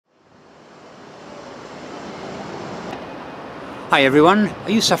Hi everyone,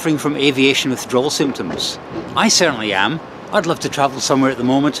 are you suffering from aviation withdrawal symptoms? I certainly am. I'd love to travel somewhere at the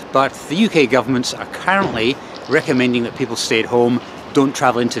moment, but the UK governments are currently recommending that people stay at home, don't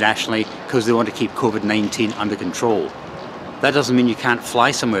travel internationally because they want to keep Covid-19 under control. That doesn't mean you can't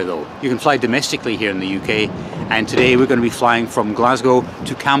fly somewhere though. You can fly domestically here in the UK, and today we're going to be flying from Glasgow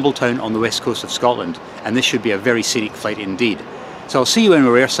to Campbeltown on the west coast of Scotland, and this should be a very scenic flight indeed. So I'll see you when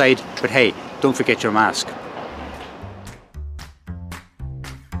we're airside, but hey, don't forget your mask.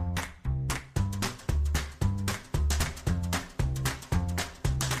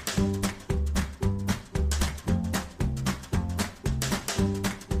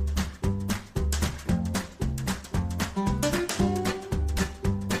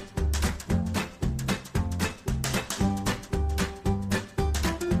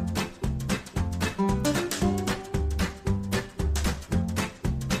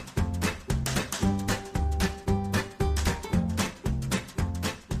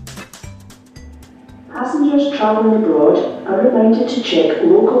 Passengers travelling abroad are reminded to check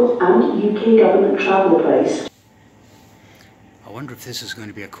local and UK government travel advice. I wonder if this is going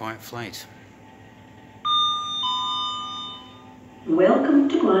to be a quiet flight. Welcome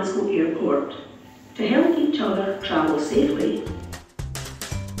to Glasgow Airport. To help each other travel safely,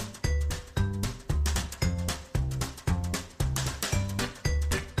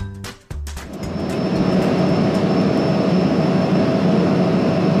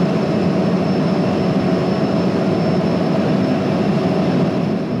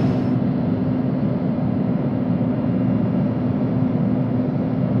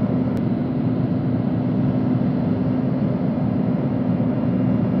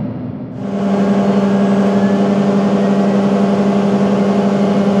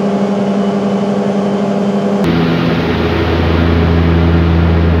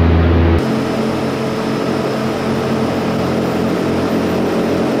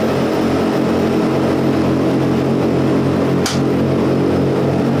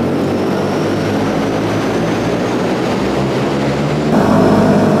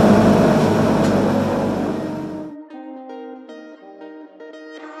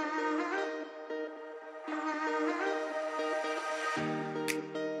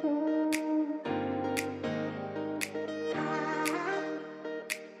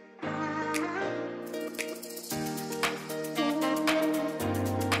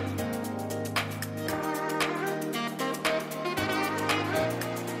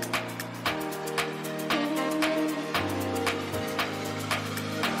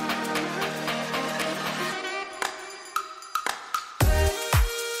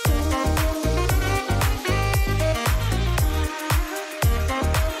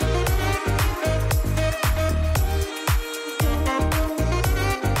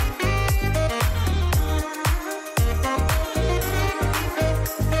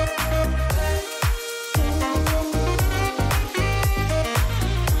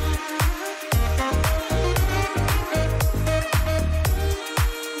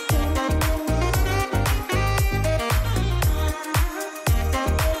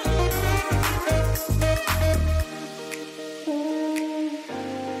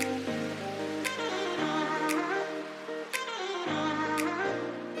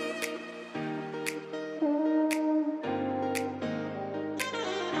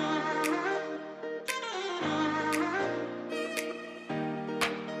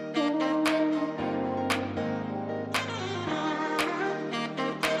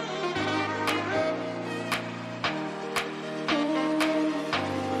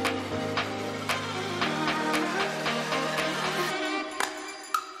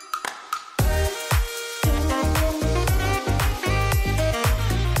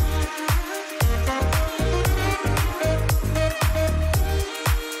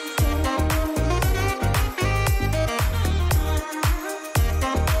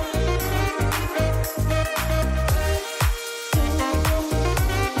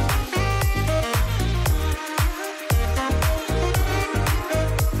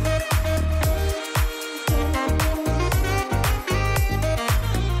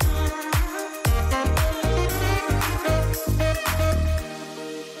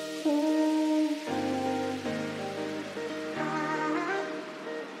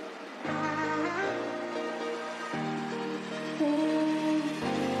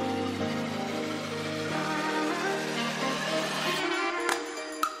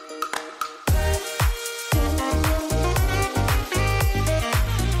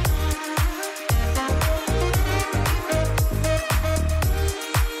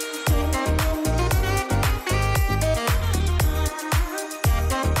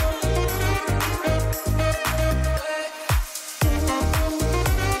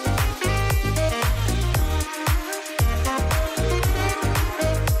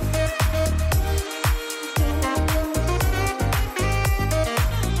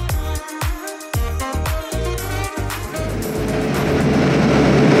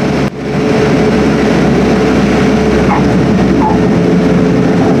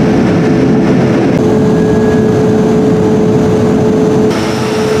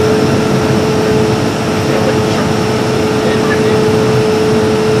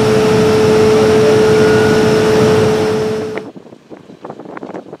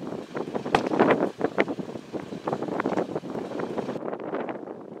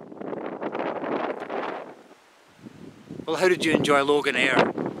 Well, how did you enjoy Loganair?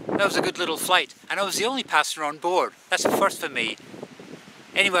 That was a good little flight, and I was the only passenger on board. That's a first for me.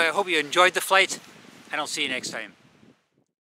 Anyway, I hope you enjoyed the flight, and I'll see you next time.